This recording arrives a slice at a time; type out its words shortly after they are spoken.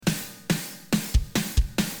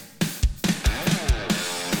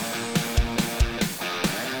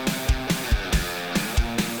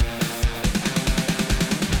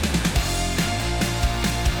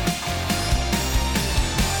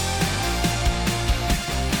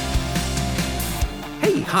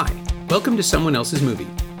Hi, welcome to Someone Else's Movie,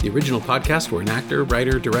 the original podcast where an actor,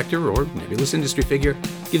 writer, director, or nebulous industry figure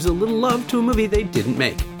gives a little love to a movie they didn't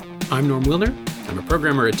make. I'm Norm Wilner, I'm a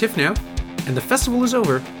programmer at TIFF now, and the festival is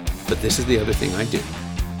over, but this is the other thing I do.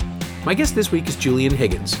 My guest this week is Julian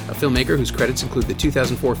Higgins, a filmmaker whose credits include the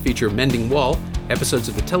 2004 feature Mending Wall, episodes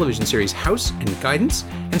of the television series House and Guidance,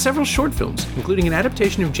 and several short films, including an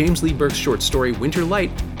adaptation of James Lee Burke's short story Winter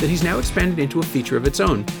Light that he's now expanded into a feature of its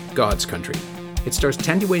own, God's Country. It stars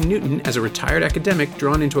Tandy Wayne Newton as a retired academic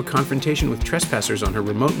drawn into a confrontation with trespassers on her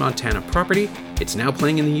remote Montana property. It's now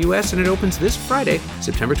playing in the US and it opens this Friday,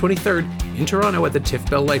 September 23rd, in Toronto at the TIFF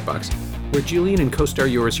Bell Lightbox, where Julian and co-star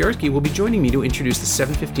Joris Yarsky will be joining me to introduce the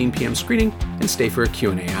 7:15 p.m. screening and stay for a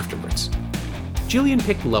Q&A afterwards. Julian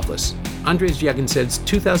picked Loveless, Andrzej Jagintsev's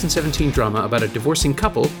 2017 drama about a divorcing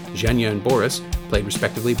couple, Zhenya and Boris, played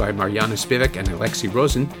respectively by Mariana Spivak and Alexei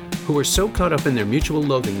Rosen, who are so caught up in their mutual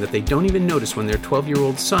loathing that they don't even notice when their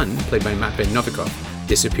 12-year-old son, played by Matvey Novikov,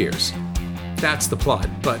 disappears. That's the plot,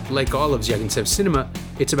 but like all of Jagintsev's cinema,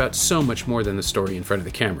 it's about so much more than the story in front of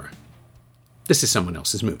the camera. This is Someone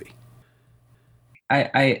Else's Movie.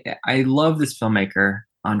 I love this filmmaker,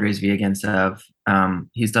 Andrzej Vyagintsev.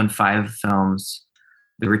 He's done 5 films: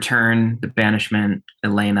 The Return, The Banishment,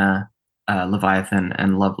 Elena, Leviathan,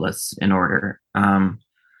 and Loveless in order.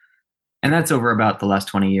 And that's over about the last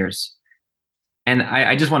 20 years. And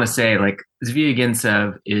I just want to say, like,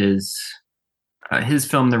 Vyagintsev is his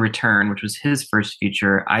film, The Return, which was his first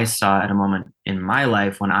feature, I saw at a moment in my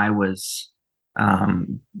life when I was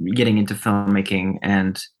getting into filmmaking.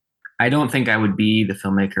 And I don't think I would be the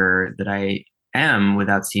filmmaker that I am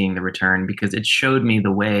without seeing The Return, because it showed me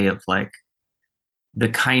the way of, like, the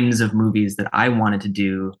kinds of movies that I wanted to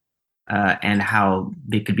do and how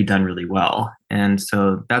they could be done really well. And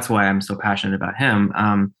so that's why I'm so passionate about him.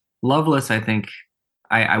 Loveless, I think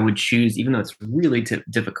I would choose, even though it's really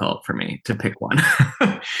difficult for me to pick one.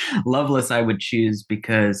 Loveless I would choose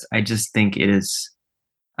because I just think it is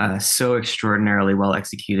so extraordinarily well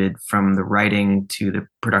executed, from the writing to the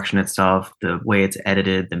production itself, the way it's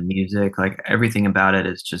edited, the music, like everything about it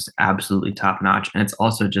is just absolutely top notch. And it's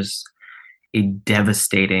also just a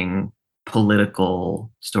devastating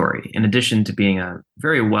political story, in addition to being a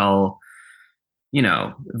very well,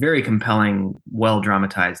 very compelling, well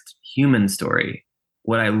dramatized human story.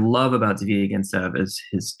 What I love about Vyagintsev is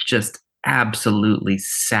his just absolutely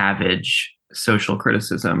savage social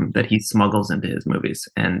criticism that he smuggles into his movies.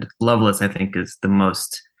 And Loveless, I think, is the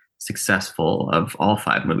most successful of all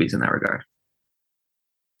 5 movies in that regard.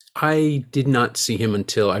 I did not see him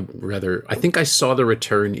until I think I saw The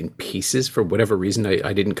Return in pieces for whatever reason.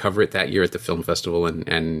 I didn't cover it that year at the film festival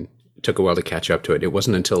and it took a while to catch up to it. It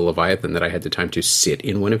wasn't until Leviathan that I had the time to sit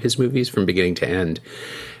in one of his movies from beginning to end.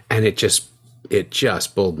 And it just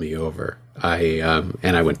bowled me over. I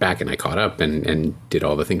went back and I caught up and did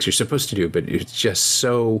all the things you're supposed to do, but it's just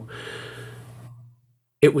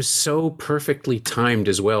it was so perfectly timed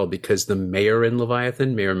as well, because the mayor in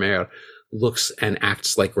Leviathan, Mayor, looks and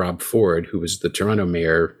acts like Rob Ford, who was the Toronto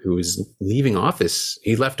mayor, who was leaving office.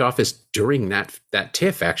 He left office during that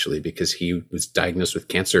TIFF, actually, because he was diagnosed with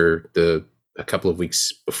cancer a couple of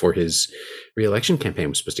weeks before his re-election campaign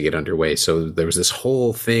was supposed to get underway. So there was this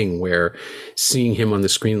whole thing where seeing him on the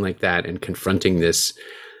screen like that and confronting this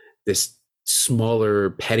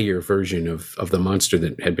smaller, pettier version of the monster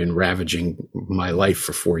that had been ravaging my life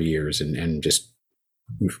for 4 years and just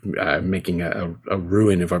making a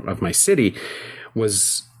ruin of my city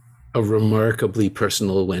was a remarkably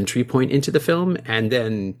personal entry point into the film. And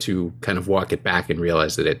then to kind of walk it back and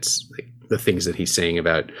realize that it's like the things that he's saying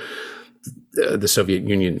about the Soviet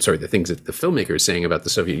Union, the things that the filmmaker is saying about the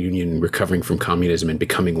Soviet Union recovering from communism and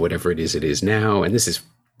becoming whatever it is now. And this is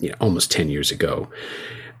almost 10 years ago.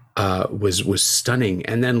 Was stunning.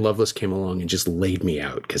 And then Loveless came along and just laid me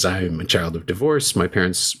out, because I'm a child of divorce. My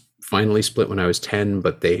parents finally split when I was 10,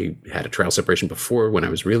 but they had a trial separation before when I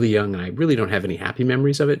was really young, and I really don't have any happy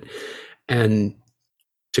memories of it. And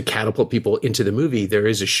to catapult people into the movie, there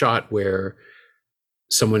is a shot where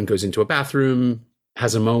someone goes into a bathroom,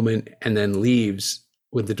 has a moment, and then leaves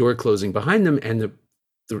with the door closing behind them, and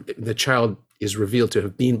the child is revealed to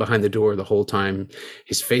have been behind the door the whole time,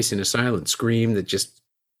 his face in a silent scream that just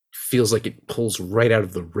feels like it pulls right out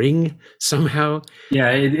of the ring somehow. Yeah,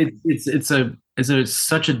 it's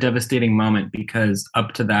such a devastating moment, because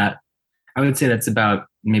up to that, I would say that's about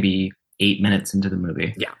maybe 8 minutes into the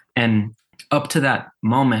movie. Yeah. And up to that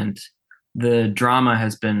moment, the drama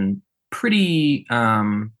has been pretty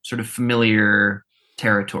sort of familiar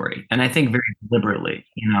territory. And I think very deliberately,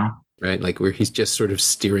 Right. Like where he's just sort of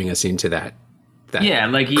steering us into that that Yeah,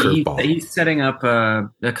 like curveball. he's setting up a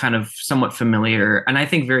kind of somewhat familiar, and I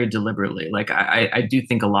think very deliberately. Like I do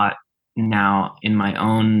think a lot now in my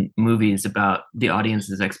own movies about the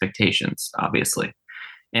audience's expectations, obviously,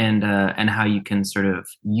 and how you can sort of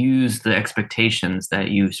use the expectations that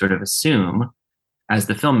you sort of assume as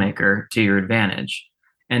the filmmaker to your advantage.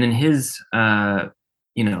 And in his,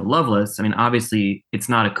 Loveless, I mean, obviously, it's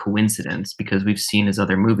not a coincidence because we've seen his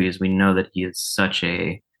other movies. We know that he is such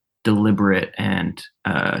a deliberate and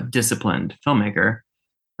disciplined filmmaker.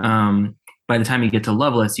 By the time you get to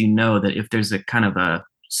Loveless, you know that if there's a kind of a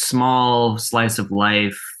small slice of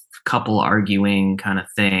life, couple arguing kind of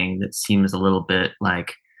thing that seems a little bit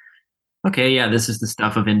like, okay, yeah, this is the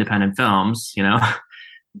stuff of independent films,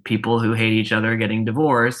 people who hate each other getting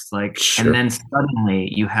divorced, like, and Sure. then suddenly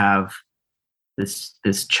you have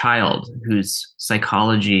this child whose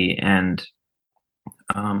psychology and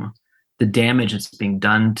the damage that's being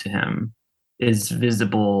done to him is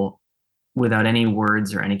visible without any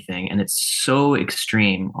words or anything, and it's so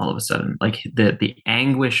extreme all of a sudden. Like the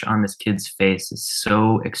anguish on this kid's face is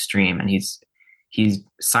so extreme, and he's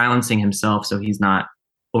silencing himself so he's not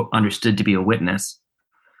understood to be a witness.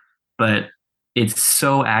 But it's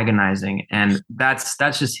so agonizing, and that's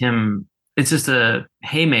just him. It's just a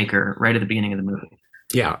haymaker right at the beginning of the movie.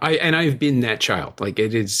 Yeah, I've been that child. Like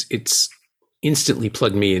it's instantly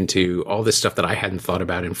plugged me into all this stuff that I hadn't thought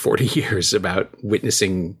about in 40 years about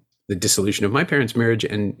witnessing the dissolution of my parents' marriage.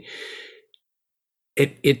 And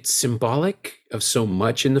it's symbolic of so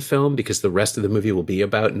much in the film because the rest of the movie will be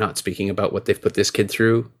about not speaking about what they've put this kid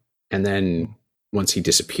through. And then once he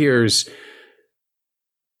disappears,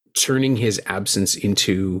 turning his absence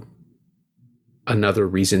into another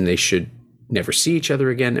reason they should never see each other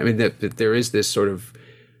again. I mean, that there is this sort of,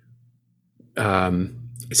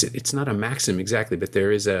 it's not a maxim exactly, but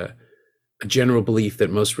there is a general belief that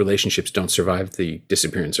most relationships don't survive the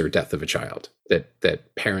disappearance or death of a child,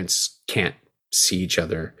 that parents can't see each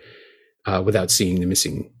other without seeing the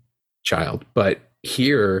missing child. But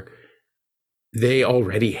here, they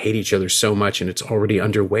already hate each other so much, and it's already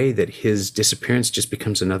underway that his disappearance just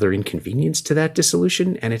becomes another inconvenience to that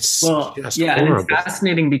dissolution. And it's just yeah, horrible. and it's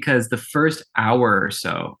fascinating because the first hour or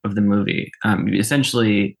so of the movie,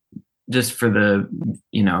 essentially, just for the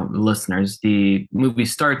listeners, the movie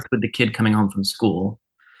starts with the kid coming home from school,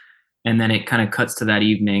 and then it kind of cuts to that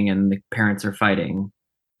evening, and the parents are fighting,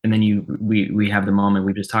 and then we have the moment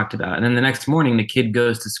we just talked about, and then the next morning the kid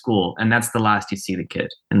goes to school, and that's the last you see the kid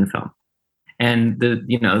in the film. And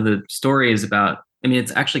the story is about, I mean,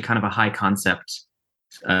 it's actually kind of a high concept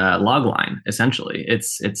log line. Essentially,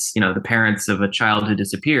 it's the parents of a child who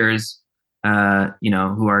disappears, who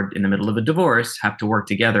are in the middle of a divorce, have to work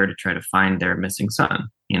together to try to find their missing son.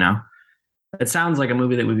 It sounds like a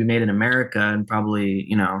movie that would be made in America and probably,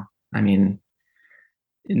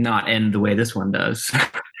 not end the way this one does.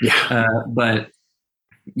 Yeah. But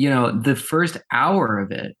the first hour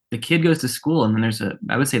of it, the kid goes to school, and then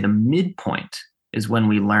I would say the midpoint is when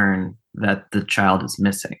we learn that the child is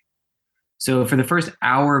missing. So for the first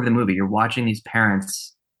hour of the movie, you're watching these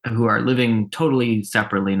parents who are living totally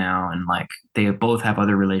separately now, and like they both have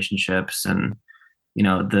other relationships, and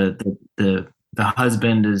the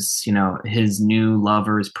husband is his new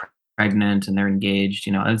lover is pregnant, and they're engaged.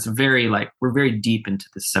 It's very like we're very deep into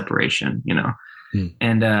the separation.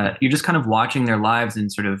 And you're just kind of watching their lives,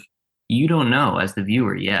 and sort of you don't know as the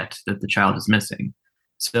viewer yet that the child is missing.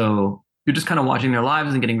 So you're just kind of watching their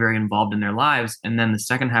lives and getting very involved in their lives. And then the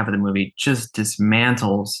second half of the movie just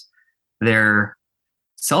dismantles their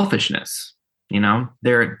selfishness,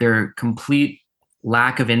 their complete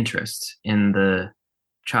lack of interest in the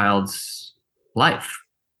child's life.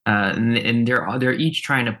 And they're each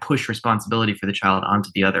trying to push responsibility for the child onto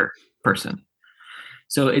the other person.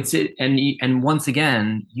 So and once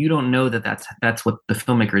again, you don't know that that's what the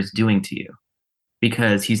filmmaker is doing to you,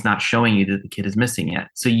 because he's not showing you that the kid is missing yet.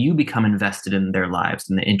 So you become invested in their lives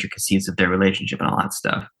and the intricacies of their relationship and all that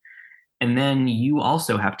stuff. And then you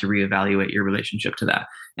also have to reevaluate your relationship to that.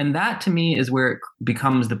 And that to me is where it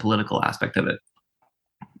becomes the political aspect of it.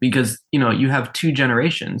 Because, you have two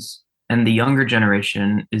generations, and the younger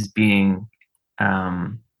generation is being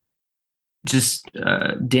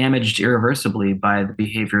damaged irreversibly by the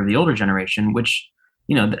behavior of the older generation, which,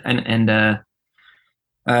 that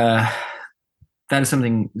is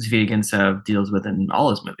something Zvi Gintsev deals with in all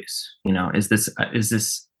his movies.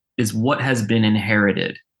 Is what has been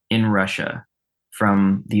inherited in Russia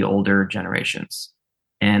from the older generations,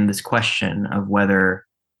 and this question of whether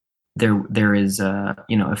there is a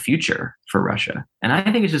future for Russia. And I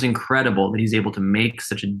think it's just incredible that he's able to make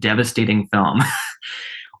such a devastating film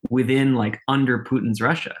within like under Putin's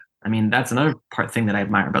Russia. I mean, that's another thing that I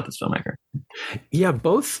admire about this filmmaker. Yeah,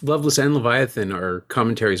 both Loveless and Leviathan are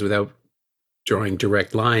commentaries without drawing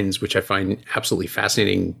direct lines, which I find absolutely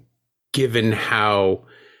fascinating, given how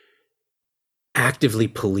actively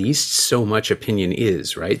policed so much opinion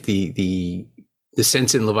is, right? The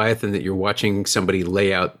sense in Leviathan that you're watching somebody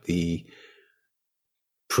lay out the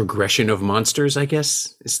progression of monsters, I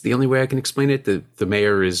guess, is the only way I can explain it. The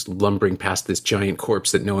mayor is lumbering past this giant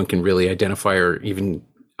corpse that no one can really identify or even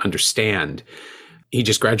understand. He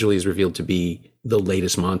just gradually is revealed to be the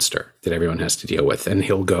latest monster that everyone has to deal with, and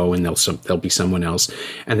he'll go and there'll be someone else,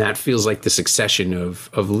 and that feels like the succession of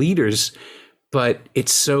leaders. But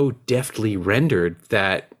it's so deftly rendered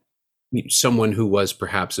that someone who was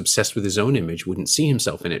perhaps obsessed with his own image wouldn't see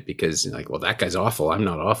himself in it, because like, well, that guy's awful. I'm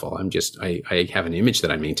not awful. I have an image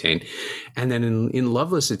that I maintain. And then in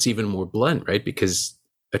Loveless, it's even more blunt, right? Because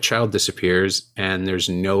a child disappears and there's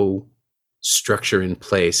no structure in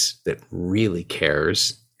place that really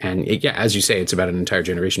cares. And yeah, as you say, it's about an entire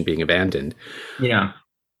generation being abandoned. Yeah.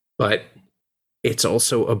 But it's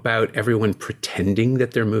also about everyone pretending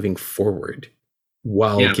that they're moving forward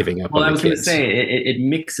while giving up on the kids. Well, I was going to say, it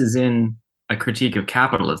mixes in a critique of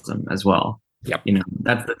capitalism as well. Yep. You know,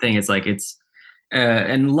 that's the thing. It's like,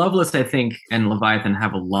 and Loveless, I think, and Leviathan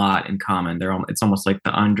have a lot in common. It's almost like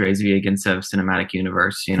the Andres Vyagintsev cinematic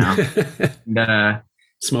universe, you know?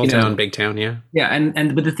 Small town, big town, yeah. Yeah,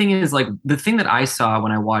 but the thing is, like, the thing that I saw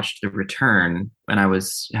when I watched The Return, when I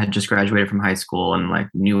had just graduated from high school and like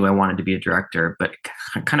knew I wanted to be a director, but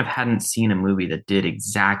I kind of hadn't seen a movie that did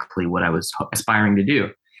exactly what I was aspiring to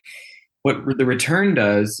do. What The Return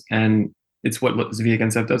does, and it's what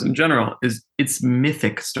Vyagintsev does in general, is it's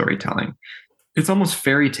mythic storytelling. It's almost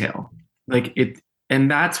fairy tale,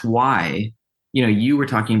 and that's why, you know, you were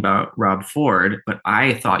talking about Rob Ford, but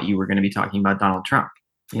I thought you were going to be talking about Donald Trump.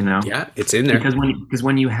 You know, yeah, it's in there because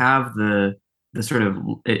when you have the sort of,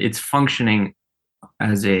 it's functioning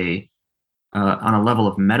as on a level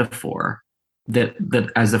of metaphor that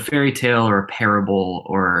as a fairy tale or a parable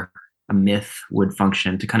or a myth would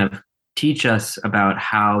function to kind of teach us about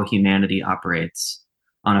how humanity operates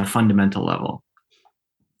on a fundamental level.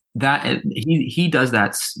 That he does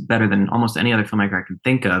that better than almost any other filmmaker I can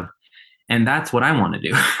think of, and that's what I want to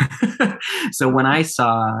do. So when I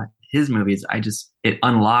saw his movies, it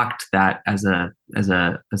unlocked that as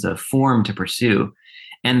a form to pursue,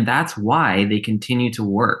 and that's why they continue to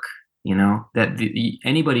work. You know, that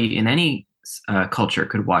anybody in any culture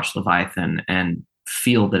could watch Leviathan and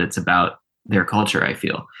feel that it's about their culture. I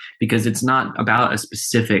feel, because it's not about a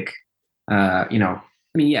specific, you know.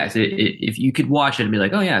 I mean, yes, if you could watch it and be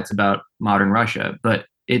like, oh yeah, it's about modern Russia, but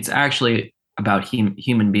it's actually about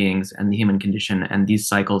human beings and the human condition and these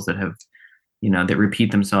cycles that have, you know, that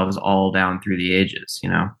repeat themselves all down through the ages, you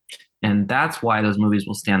know, and that's why those movies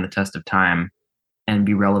will stand the test of time and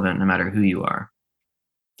be relevant no matter who you are.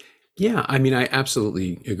 Yeah, I mean, I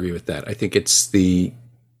absolutely agree with that. I think it's the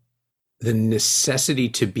necessity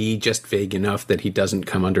to be just vague enough that he doesn't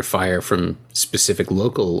come under fire from specific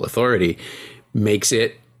local authority makes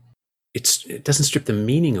it doesn't strip the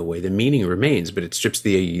meaning away. The meaning remains, but it strips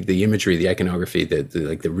the imagery, the iconography,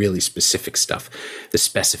 the really specific stuff, the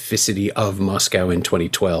specificity of Moscow in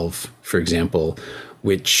 2012, for example,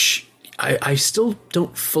 which I still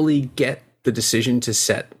don't fully get the decision to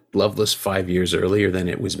set Loveless 5 years earlier than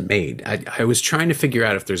it was made. I was trying to figure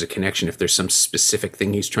out if there's a connection, if there's some specific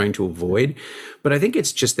thing he's trying to avoid, but I think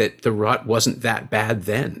it's just that the rot wasn't that bad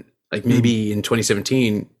then. Like maybe in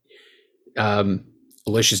 2017,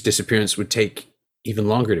 Alicia's disappearance would take even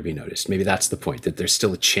longer to be noticed. Maybe that's the point, that there's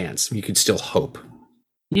still a chance. You could still hope.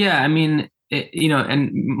 Yeah, I mean, you know, and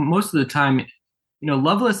most of the time, you know,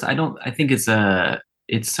 Loveless, I think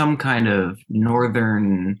it's some kind of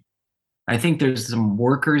northern, I think there's some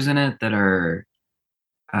workers in it that are,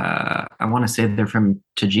 I want to say they're from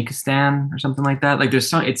Tajikistan or something like that. Like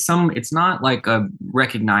it's not like a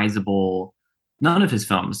recognizable, none of his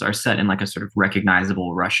films are set in like a sort of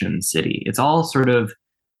recognizable Russian city. It's all sort of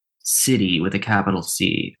city with a capital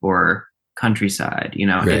C or countryside, you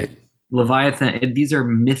know. Right. Leviathan, these are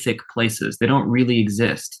mythic places. They don't really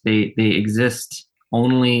exist. They exist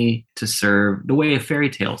only to serve the way a fairy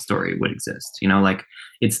tale story would exist. You know, like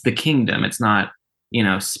it's the kingdom. It's not, you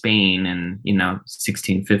know, Spain in, you know,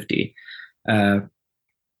 1650.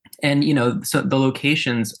 And, you know, so the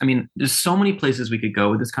locations, I mean, there's so many places we could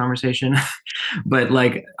go with this conversation, but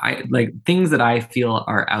like things that I feel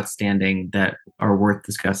are outstanding that are worth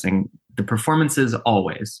discussing, the performances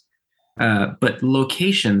always, but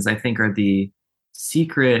locations I think are the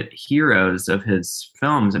secret heroes of his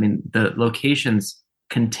films. I mean, the locations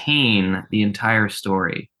contain the entire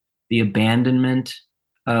story, the abandonment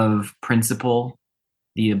of principle,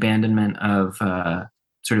 the abandonment of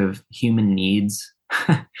sort of human needs.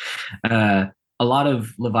 A lot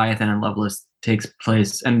of Leviathan and Loveless takes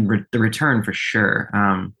place, and the Return for sure,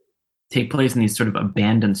 take place in these sort of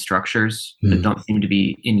abandoned structures that don't seem to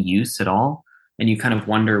be in use at all, and you kind of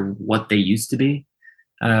wonder what they used to be.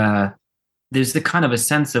 There's the kind of a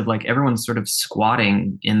sense of like everyone's sort of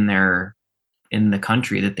squatting in the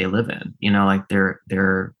country that they live in. You know, like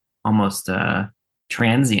they're almost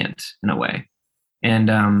transient in a way, and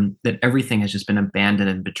that everything has just been abandoned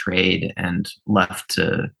and betrayed and left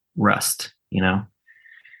to rust. You know,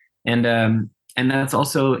 and that's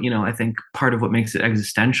also, you know, I think part of what makes it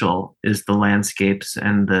existential is the landscapes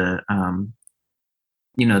and the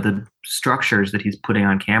you know, the structures that he's putting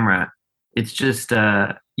on camera. It's just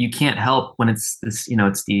you can't help when it's this, you know,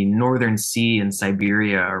 it's the Northern Sea in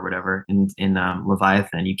Siberia or whatever in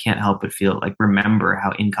Leviathan. You can't help but feel like remember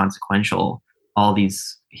how inconsequential all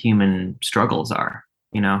these human struggles are.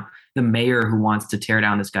 You know, the mayor who wants to tear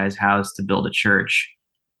down this guy's house to build a church,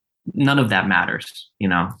 none of that matters. You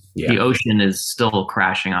know, the ocean is still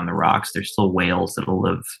crashing on the rocks. There's still whales that'll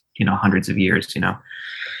live, you know, hundreds of years. You know.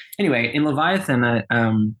 Anyway, in Leviathan,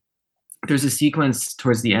 there's a sequence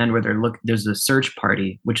towards the end where there's a search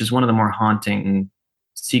party, which is one of the more haunting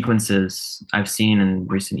sequences I've seen in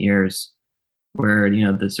recent years, where, you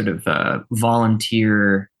know, the sort of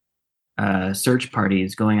volunteer search party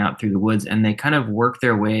is going out through the woods, and they kind of work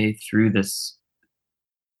their way through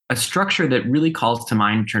a structure that really calls to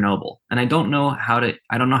mind Chernobyl. And I don't know how to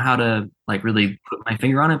like really put my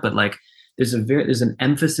finger on it, but like there's an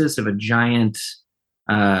emphasis of a giant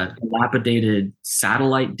dilapidated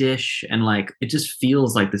satellite dish, and like it just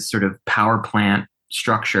feels like this sort of power plant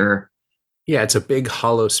structure. Yeah, it's a big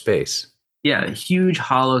hollow space. Yeah, huge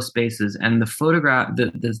hollow spaces, and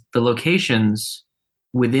the locations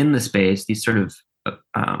within the space, these sort of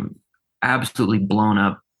absolutely blown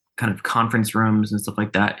up kind of conference rooms and stuff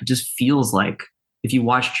like that. It just feels like if you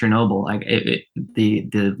watch Chernobyl, like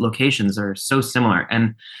the locations are so similar,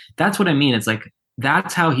 and that's what I mean. It's like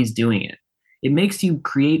that's how he's doing it. It makes you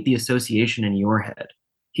create the association in your head.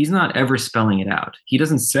 He's not ever spelling it out. He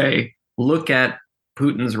doesn't say, look at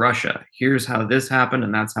Putin's Russia. Here's how this happened,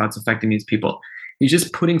 and that's how it's affecting these people. He's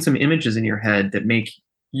just putting some images in your head that make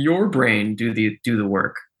your brain do the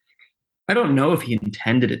work. I don't know if he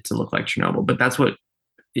intended it to look like Chernobyl, but that's what,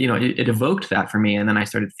 you know, it evoked that for me. And then I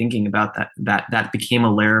started thinking about that became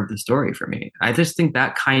a layer of the story for me. I just think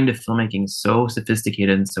that kind of filmmaking is so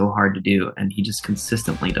sophisticated and so hard to do. And he just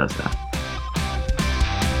consistently does that.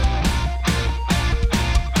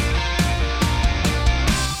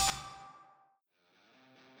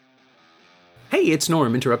 Hey, it's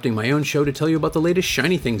Norm, interrupting my own show to tell you about the latest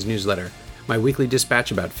Shiny Things newsletter, my weekly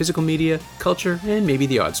dispatch about physical media, culture, and maybe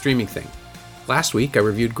the odd streaming thing. Last week, I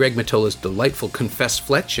reviewed Greg Matola's delightful Confess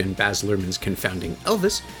Fletch and Baz Luhrmann's confounding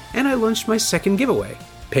Elvis, and I launched my second giveaway.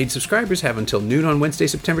 Paid subscribers have until noon on Wednesday,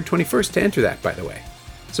 September 21st to enter that, by the way.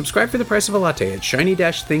 Subscribe for the price of a latte at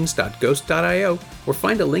shiny-things.ghost.io or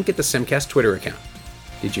find a link at the Semcast Twitter account.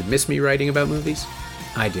 Did you miss me writing about movies?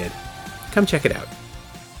 I did. Come check it out.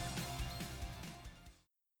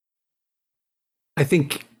 I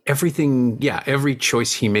think every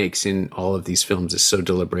choice he makes in all of these films is so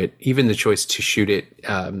deliberate. Even the choice to shoot it.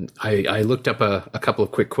 I looked up a couple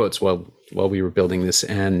of quick quotes while we were building this,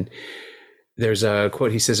 and there's a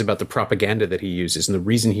quote he says about the propaganda that he uses, and the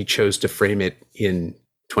reason he chose to frame it in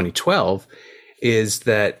 2012 is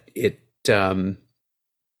that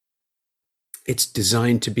it's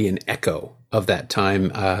designed to be an echo of that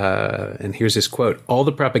time. And here's his quote: "All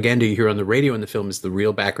the propaganda you hear on the radio in the film is the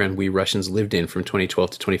real background we Russians lived in from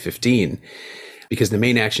 2012 to 2015, because the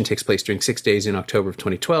main action takes place during 6 days in October of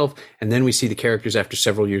 2012. And then we see the characters after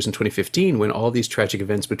several years in 2015 when all these tragic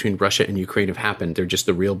events between Russia and Ukraine have happened. They're just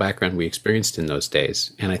the real background we experienced in those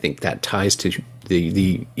days." And I think that ties to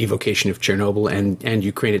the evocation of Chernobyl and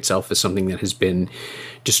Ukraine itself as something that has been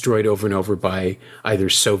destroyed over and over by either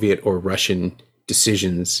Soviet or Russian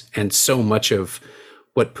decisions. And so much of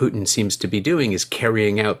what Putin seems to be doing is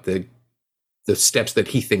carrying out the steps that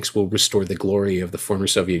he thinks will restore the glory of the former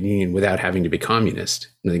Soviet Union without having to be communist,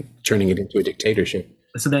 like turning it into a dictatorship.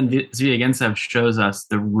 So then Zvyagintsev shows us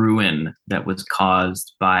the ruin that was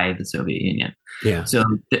caused by the Soviet Union. Yeah. So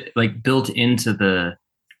like built into the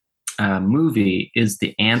movie is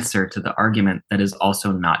the answer to the argument that is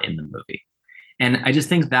also not in the movie. And I just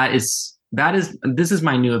think this is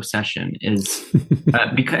my new obsession is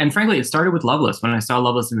because, and frankly, it started with Loveless. When I saw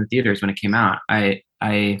Loveless in the theaters when it came out, I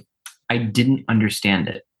didn't understand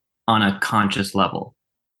it on a conscious level.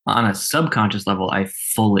 On a subconscious level, I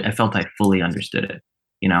felt I fully understood it.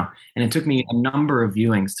 And it took me a number of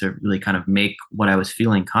viewings to really kind of make what I was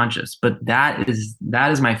feeling conscious. But that is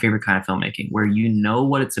my favorite kind of filmmaking, where you know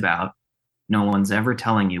what it's about. No one's ever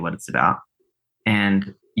telling you what it's about.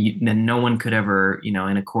 And then no one could ever, in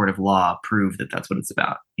a court of law, prove that that's what it's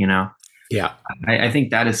about, Yeah. I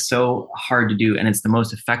think that is so hard to do. And it's the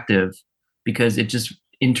most effective because it just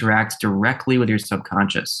interacts directly with your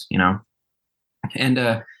subconscious,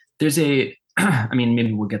 And there's I mean,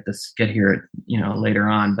 maybe we'll get here, later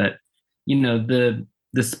on, but and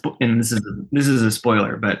this is a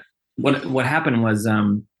spoiler, but what happened was,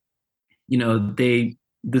 the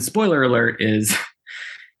spoiler alert is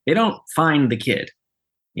they don't find the kid,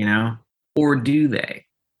 or do they?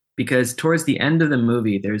 Because towards the end of the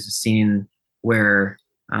movie, there's a scene where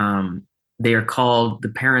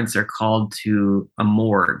the parents are called to a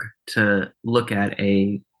morgue to look at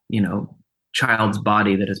a, child's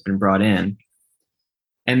body that has been brought in.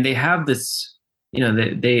 And they have this,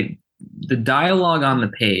 the dialogue on the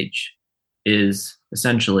page is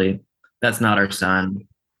essentially, that's not our son.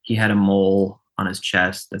 He had a mole on his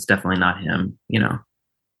chest. That's definitely not him,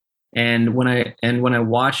 And when I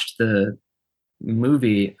watched the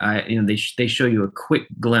movie, they show you a quick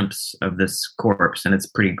glimpse of this corpse, and it's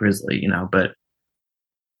pretty grisly, but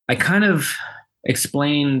I kind of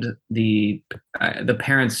explained the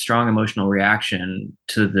parents' strong emotional reaction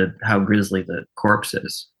to how grisly the corpse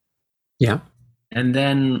is. Yeah. And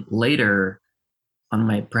then later, on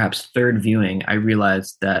my perhaps third viewing, I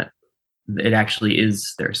realized that it actually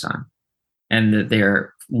is their son, and that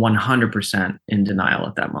they're 100% in denial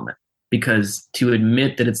at that moment, because to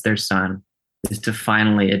admit that it's their son is to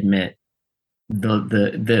finally admit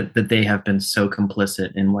that they have been so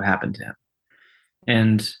complicit in what happened to him.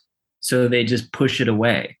 And so they just push it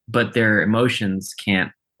away, but their emotions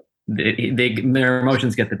can't, their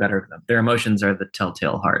emotions get the better of them. Their emotions are the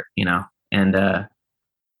telltale heart, and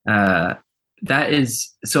that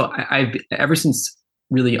is, so I've, ever since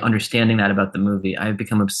really understanding that about the movie, I've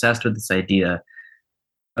become obsessed with this idea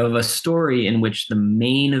of a story in which the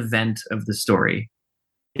main event of the story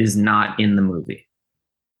is not in the movie,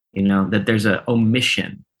 that there's an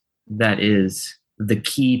omission that is the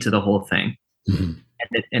key to the whole thing. Mm-hmm.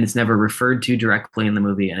 And it's never referred to directly in the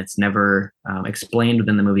movie, and it's never explained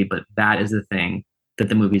within the movie, but that is the thing that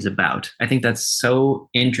the movie's about. I think that's so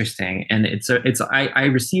interesting. And I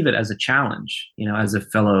receive it as a challenge, as a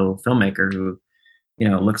fellow filmmaker who,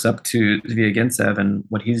 looks up to Zvi Agintsev and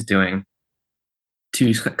what he's doing,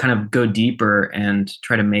 to kind of go deeper and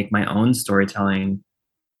try to make my own storytelling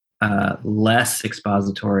less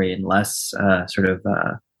expository and less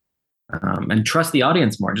and trust the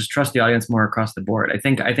audience more. Just trust the audience more across the board. I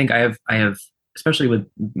think I have, especially with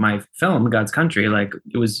my film God's Country, like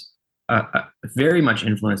it was very much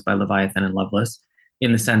influenced by Leviathan and Loveless,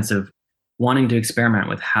 in the sense of wanting to experiment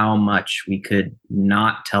with how much we could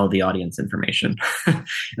not tell the audience information. And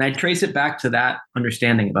I trace it back to that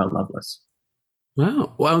understanding about Loveless.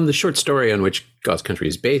 Wow. Well, and the short story on which God's Country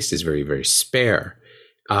is based is very, very spare.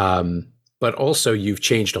 But also you've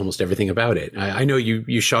changed almost everything about it. I know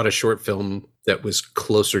you shot a short film that was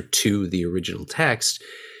closer to the original text,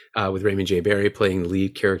 with Raymond J. Barry playing the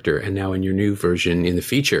lead character. And now in your new version in the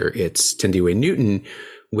feature, it's Thandiwe Newton,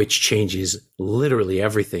 which changes literally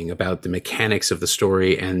everything about the mechanics of the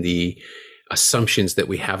story and the assumptions that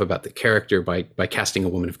we have about the character. By casting a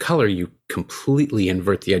woman of color, you completely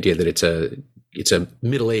invert the idea that it's a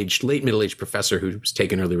late middle-aged professor who's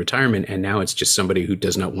taken early retirement, and now it's just somebody who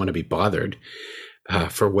does not want to be bothered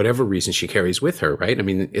for whatever reason she carries with her, right? I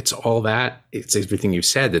mean, it's all that. It's everything you've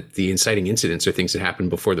said, that the inciting incidents are things that happen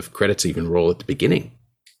before the credits even roll at the beginning.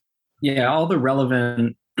 Yeah, all the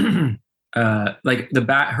relevant, her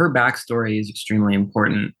backstory is extremely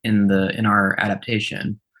important in our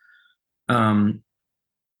adaptation.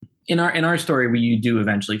 In our story, you do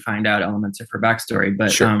eventually find out elements of her backstory,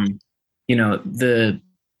 but sure.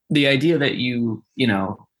 The idea that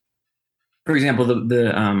for example,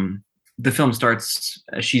 the film starts,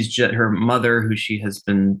 her mother, who she has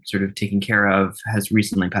been sort of taking care of, has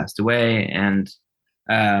recently passed away. And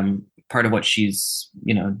part of what she's,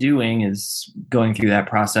 doing is going through that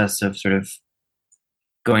process of sort of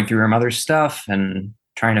going through her mother's stuff and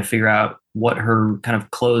trying to figure out what her kind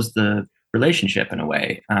of close the relationship in a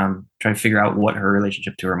way, trying to figure out what her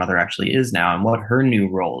relationship to her mother actually is now and what her new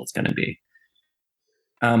role is going to be.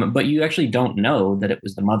 But you actually don't know that it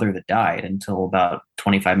was the mother that died until about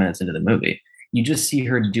 25 minutes into the movie. You just see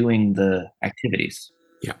her doing the activities.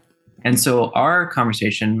 Yeah. And so our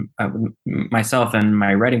conversation, myself and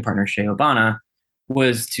my writing partner, Shay Obana,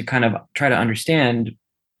 was to kind of try to understand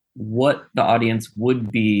what the audience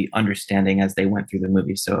would be understanding as they went through the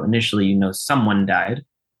movie. So initially, someone died,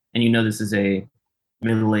 and you know this is a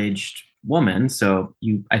middle-aged woman, so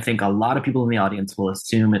I think a lot of people in the audience will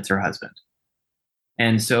assume it's her husband.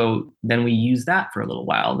 And so then we use that for a little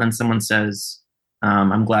while. Then someone says,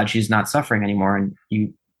 I'm glad she's not suffering anymore. And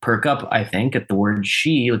you perk up, I think, at the word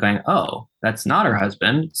she, going, oh, that's not her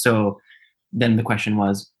husband. So then the question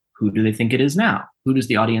was, who do they think it is now? Who does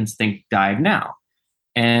the audience think died now?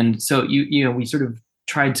 And so we sort of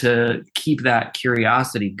tried to keep that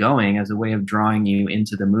curiosity going as a way of drawing you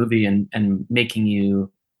into the movie and making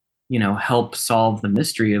you, help solve the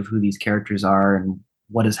mystery of who these characters are and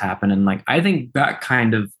what has happened. And like, I think that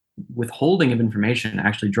kind of withholding of information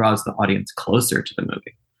actually draws the audience closer to the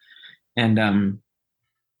movie. And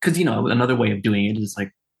because another way of doing it is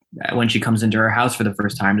like when she comes into her house for the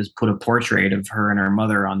first time, just put a portrait of her and her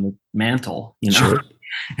mother on the mantle, Sure.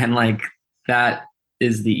 And like that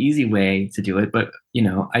is the easy way to do it. But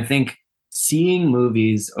I think seeing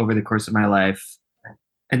movies over the course of my life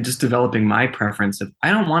and just developing my preference of, I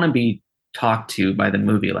don't want to be talked to by the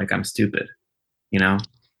movie like I'm stupid. I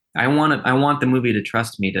want the movie to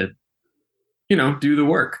trust me to, do the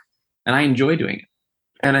work, and I enjoy doing it.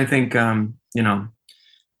 And I think, a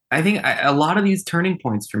lot of these turning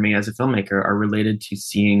points for me as a filmmaker are related to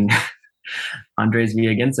seeing Andres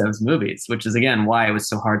Villeneuve's movies, which is again why it was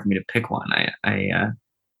so hard for me to pick one. I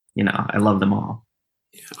love them all.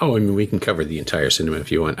 Oh, I mean, we can cover the entire cinema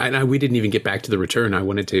if you want. We didn't even get back to The Return. I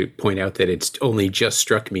wanted to point out that it's only just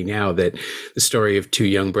struck me now that the story of two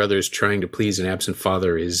young brothers trying to please an absent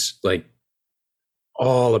father is like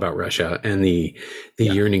all about Russia and the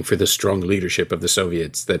yearning for the strong leadership of the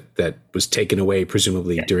Soviets that was taken away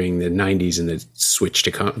presumably during the 90s and the switch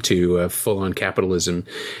to full-on capitalism,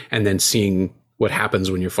 and then seeing what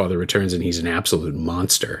happens when your father returns and he's an absolute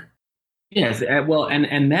monster. Yes, well, so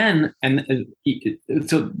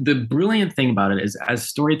the brilliant thing about it is, as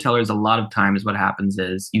storytellers, a lot of times what happens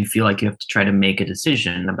is you feel like you have to try to make a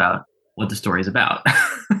decision about what the story is about,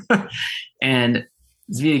 and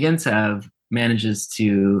Zvyagintsev manages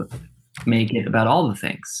to make it about all the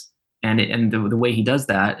things, and the way he does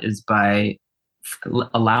that is by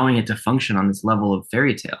allowing it to function on this level of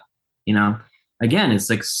fairy tale. Again, it's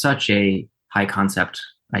like such a high concept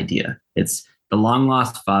idea. It's the long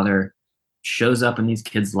lost father shows up in these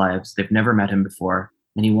kids' lives. They've never met him before,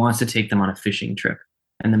 and he wants to take them on a fishing trip.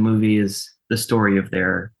 And the movie is the story of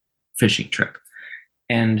their fishing trip.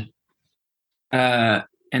 And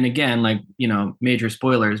again, like, major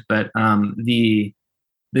spoilers, but there's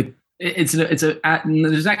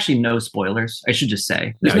actually no spoilers. I should just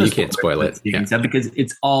say, no, you can't spoil it, because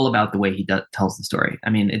it's all about the way he tells the story. I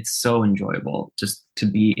mean, it's so enjoyable just to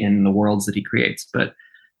be in the worlds that he creates, but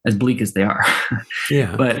as bleak as they are.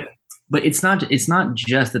 Yeah. But it's not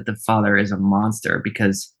just that the father is a monster,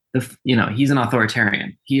 because he's an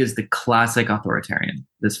authoritarian. He is the classic authoritarian,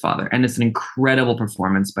 this father. And it's an incredible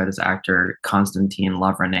performance by this actor, Konstantin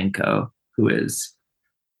Lavranenko, who is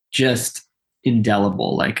just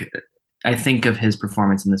indelible. Like, I think of his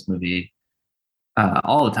performance in this movie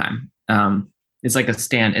all the time. It's like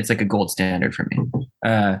a gold standard for me.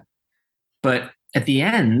 But at the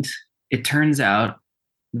end, it turns out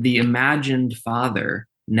the imagined father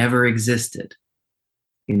never existed.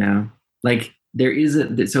 Like, there is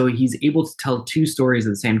so he's able to tell two stories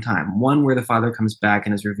at the same time. One where the father comes back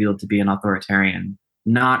and is revealed to be an authoritarian,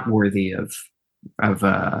 not worthy of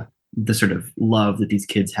the sort of love that these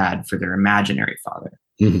kids had for their imaginary father.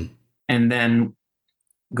 Mm-hmm. And then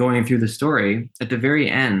going through the story, at the very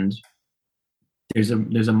end, there's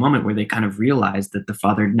a moment where they kind of realize that the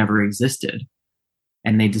father never existed,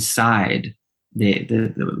 and they decide the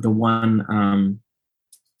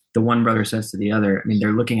one brother says to the other, I mean,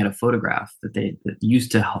 they're looking at a photograph that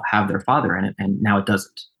used to have their father in it, and now it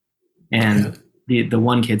doesn't. And the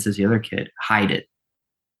one kid says to the other kid, hide it.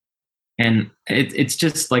 And it's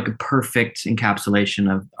just like a perfect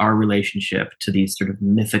encapsulation of our relationship to these sort of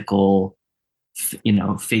mythical,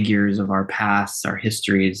 figures of our pasts, our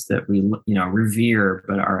histories that we, revere,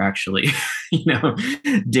 but are actually,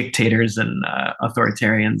 dictators and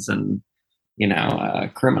authoritarians and,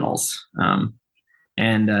 criminals.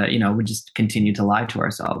 We just continue to lie to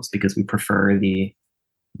ourselves because we prefer the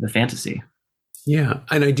fantasy. Yeah.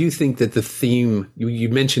 And I do think that the theme, you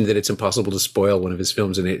mentioned that it's impossible to spoil one of his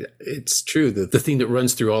films, and it's true that the theme that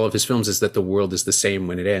runs through all of his films is that the world is the same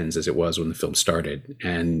when it ends as it was when the film started.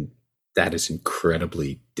 And that is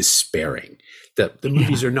incredibly despairing. The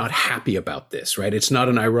movies are not happy about this, right? It's not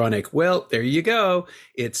an ironic, well, there you go.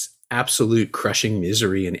 It's absolute crushing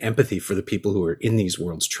misery and empathy for the people who are in these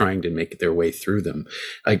worlds trying to make their way through them.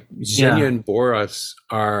 Like Xenia and Boris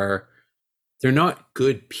they're not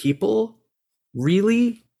good people,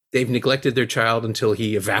 really, They've neglected their child until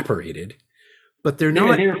he evaporated. But they're They're,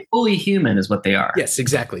 not. they're fully human is what they are. Yes,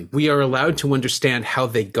 exactly. We are allowed to understand how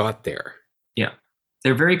they got there. Yeah.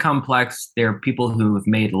 They're very complex. They're people who have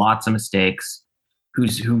made lots of mistakes,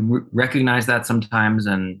 who recognize that sometimes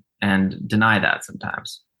and deny that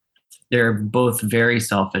sometimes. They're both very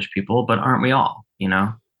selfish people, but aren't we all, you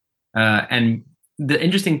know? And the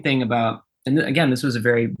interesting thing about, and again, this was a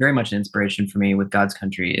very, very much an inspiration for me with God's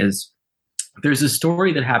Country, is there's a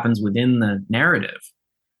story that happens within the narrative,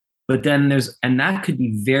 but then and that could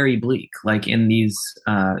be very bleak, like in these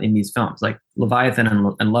films, like Leviathan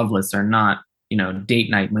and Loveless are not, date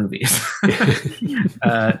night movies.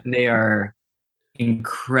 They are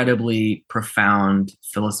incredibly profound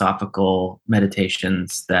philosophical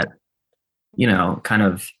meditations that, kind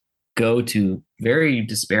of go to very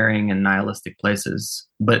despairing and nihilistic places,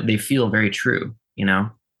 but they feel very true,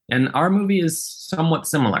 And our movie is somewhat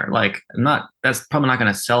similar. Like, that's probably not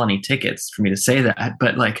going to sell any tickets for me to say that,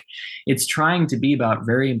 but like, it's trying to be about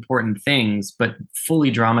very important things, but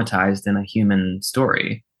fully dramatized in a human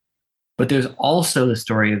story. But there's also the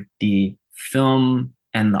story of the film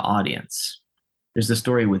and the audience. There's the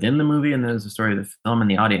story within the movie, and there's the story of the film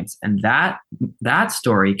and the audience. And that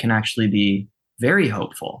story can actually be very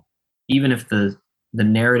hopeful, even if the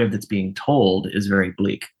narrative that's being told is very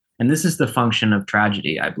bleak. And this is the function of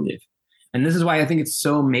tragedy, I believe. And this is why I think it's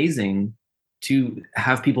so amazing to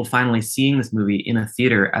have people finally seeing this movie in a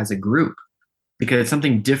theater as a group, because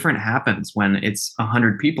something different happens when it's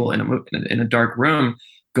 100 people in a dark room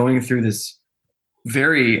going through this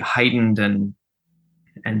very heightened and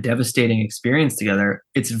devastating experience together.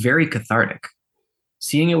 It's very cathartic.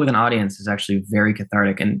 Seeing it with an audience is actually very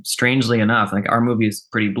cathartic. And strangely enough, like, our movie is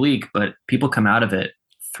pretty bleak, but people come out of it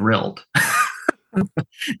thrilled.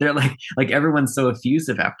 They're like everyone's so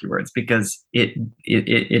effusive afterwards, because it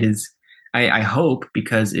is, I hope,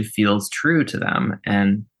 because it feels true to them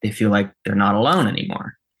and they feel like they're not alone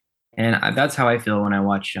anymore. And that's how I feel when I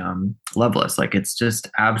watch Loveless. Like, it's just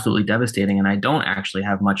absolutely devastating, and I don't actually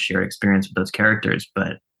have much shared experience with those characters,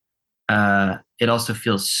 but it also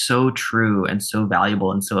feels so true and so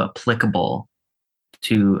valuable and so applicable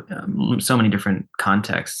to so many different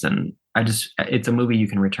contexts. And it's a movie you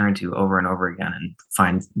can return to over and over again and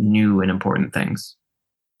find new and important things.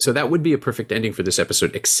 So that would be a perfect ending for this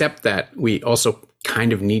episode, except that we also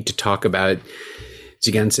kind of need to talk about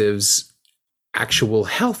Zygantsev's actual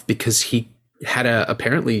health, because he had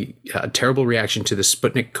apparently a terrible reaction to the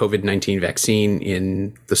Sputnik COVID-19 vaccine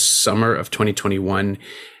in the summer of 2021,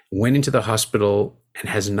 went into the hospital and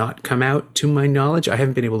has not come out, to my knowledge. I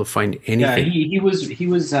haven't been able to find anything. Yeah,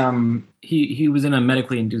 he was in a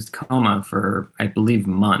medically induced coma for, I believe,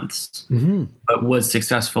 months, but was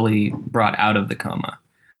successfully brought out of the coma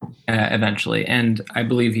eventually. And I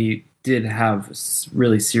believe he did have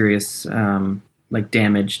really serious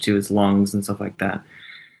damage to his lungs and stuff like that.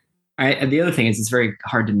 The other thing is, it's very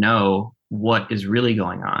hard to know what is really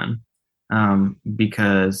going on,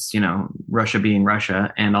 because, Russia being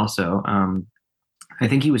Russia, and also I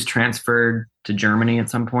think he was transferred to Germany at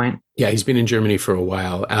some point. Yeah, he's been in Germany for a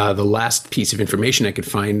while. The last piece of information I could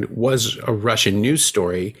find was a Russian news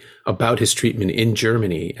story about his treatment in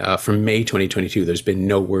Germany from May 2022. There's been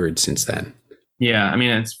no word since then. Yeah, I mean,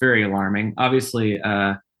 it's very alarming. Obviously,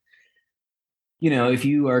 if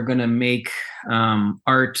you are going to make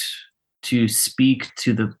art to speak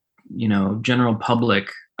to the, general public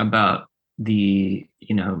about the,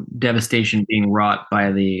 devastation being wrought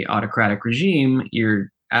by the autocratic regime,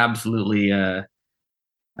 you're absolutely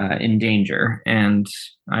in danger. And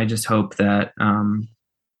I just hope that,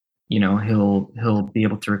 he'll be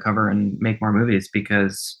able to recover and make more movies,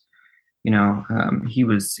 because, he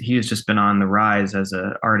has just been on the rise as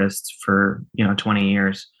an artist for, 20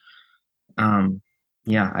 years. I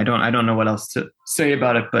don't know what else to say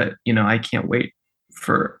about it, but, I can't wait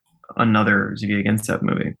for another Zvi Agentsev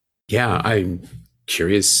movie. Yeah, I'm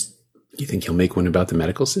curious. Do you think he'll make one about the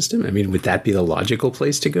medical system? I mean, would that be the logical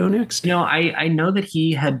place to go next? I know that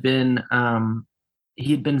he had been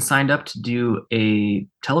signed up to do a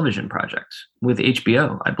television project with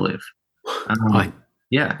HBO, I believe.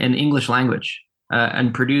 Yeah, in English language,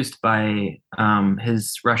 and produced by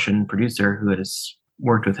his Russian producer, who has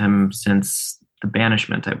worked with him since The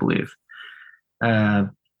Banishment, I believe. I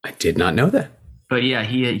did not know that. But yeah,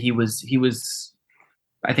 he was,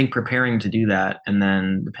 I think, preparing to do that, and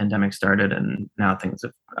then the pandemic started, and now things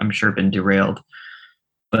have, I'm sure, been derailed.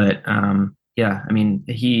 But yeah, I mean,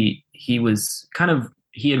 he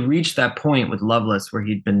had reached that point with Loveless where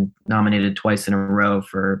he'd been nominated twice in a row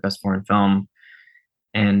for Best Foreign Film,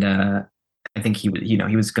 and I think he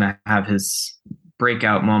was going to have his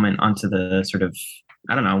breakout moment onto the sort of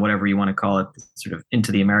I don't know, whatever you want to call it, sort of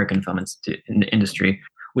into the American film industry,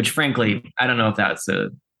 which frankly, I don't know if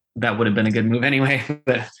that would have been a good move anyway,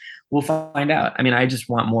 but we'll find out. I mean, I just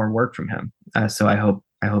want more work from him. So I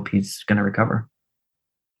hope he's going to recover.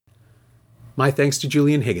 My thanks to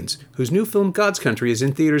Julian Higgins, whose new film God's Country is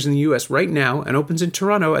in theaters in the US right now and opens in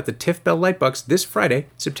Toronto at the TIFF Bell Lightbox this Friday,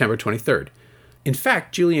 September 23rd. In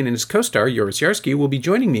fact, Julian and his co-star Joris Jarsky will be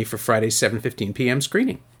joining me for Friday's 7:15 p.m.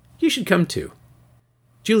 screening. You should come too.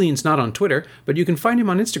 Julian's not on Twitter, but you can find him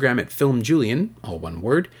on Instagram at FilmJulian, all one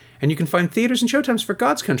word, and you can find theaters and showtimes for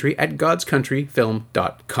God's Country at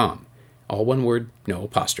godscountryfilm.com. All one word, no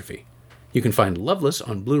apostrophe. You can find Loveless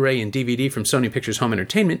on Blu-ray and DVD from Sony Pictures Home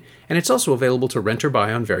Entertainment, and it's also available to rent or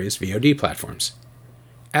buy on various VOD platforms.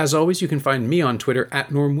 As always, you can find me on Twitter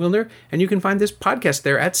at Norm Wilner, and you can find this podcast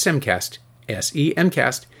there at Semcast,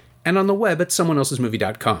 SEMcast, and on the web at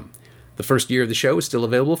someoneelsesmovie.com. The first year of the show is still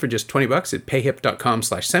available for just $20 at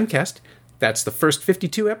payhip.com/Semcast. That's the first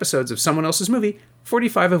 52 episodes of Someone Else's Movie,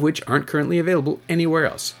 45 of which aren't currently available anywhere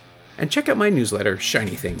else. And check out my newsletter,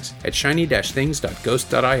 Shiny Things, at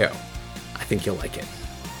shiny-things.ghost.io. I think you'll like it.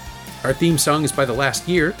 Our theme song is by The Last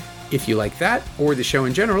Year. If you like that, or the show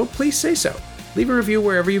in general, please say so. Leave a review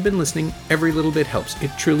wherever you've been listening. Every little bit helps.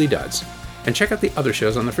 It truly does. And check out the other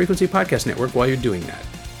shows on the Frequency Podcast Network while you're doing that.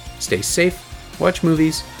 Stay safe, watch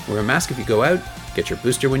movies, wear a mask if you go out, get your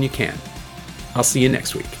booster when you can. I'll see you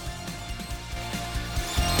next week.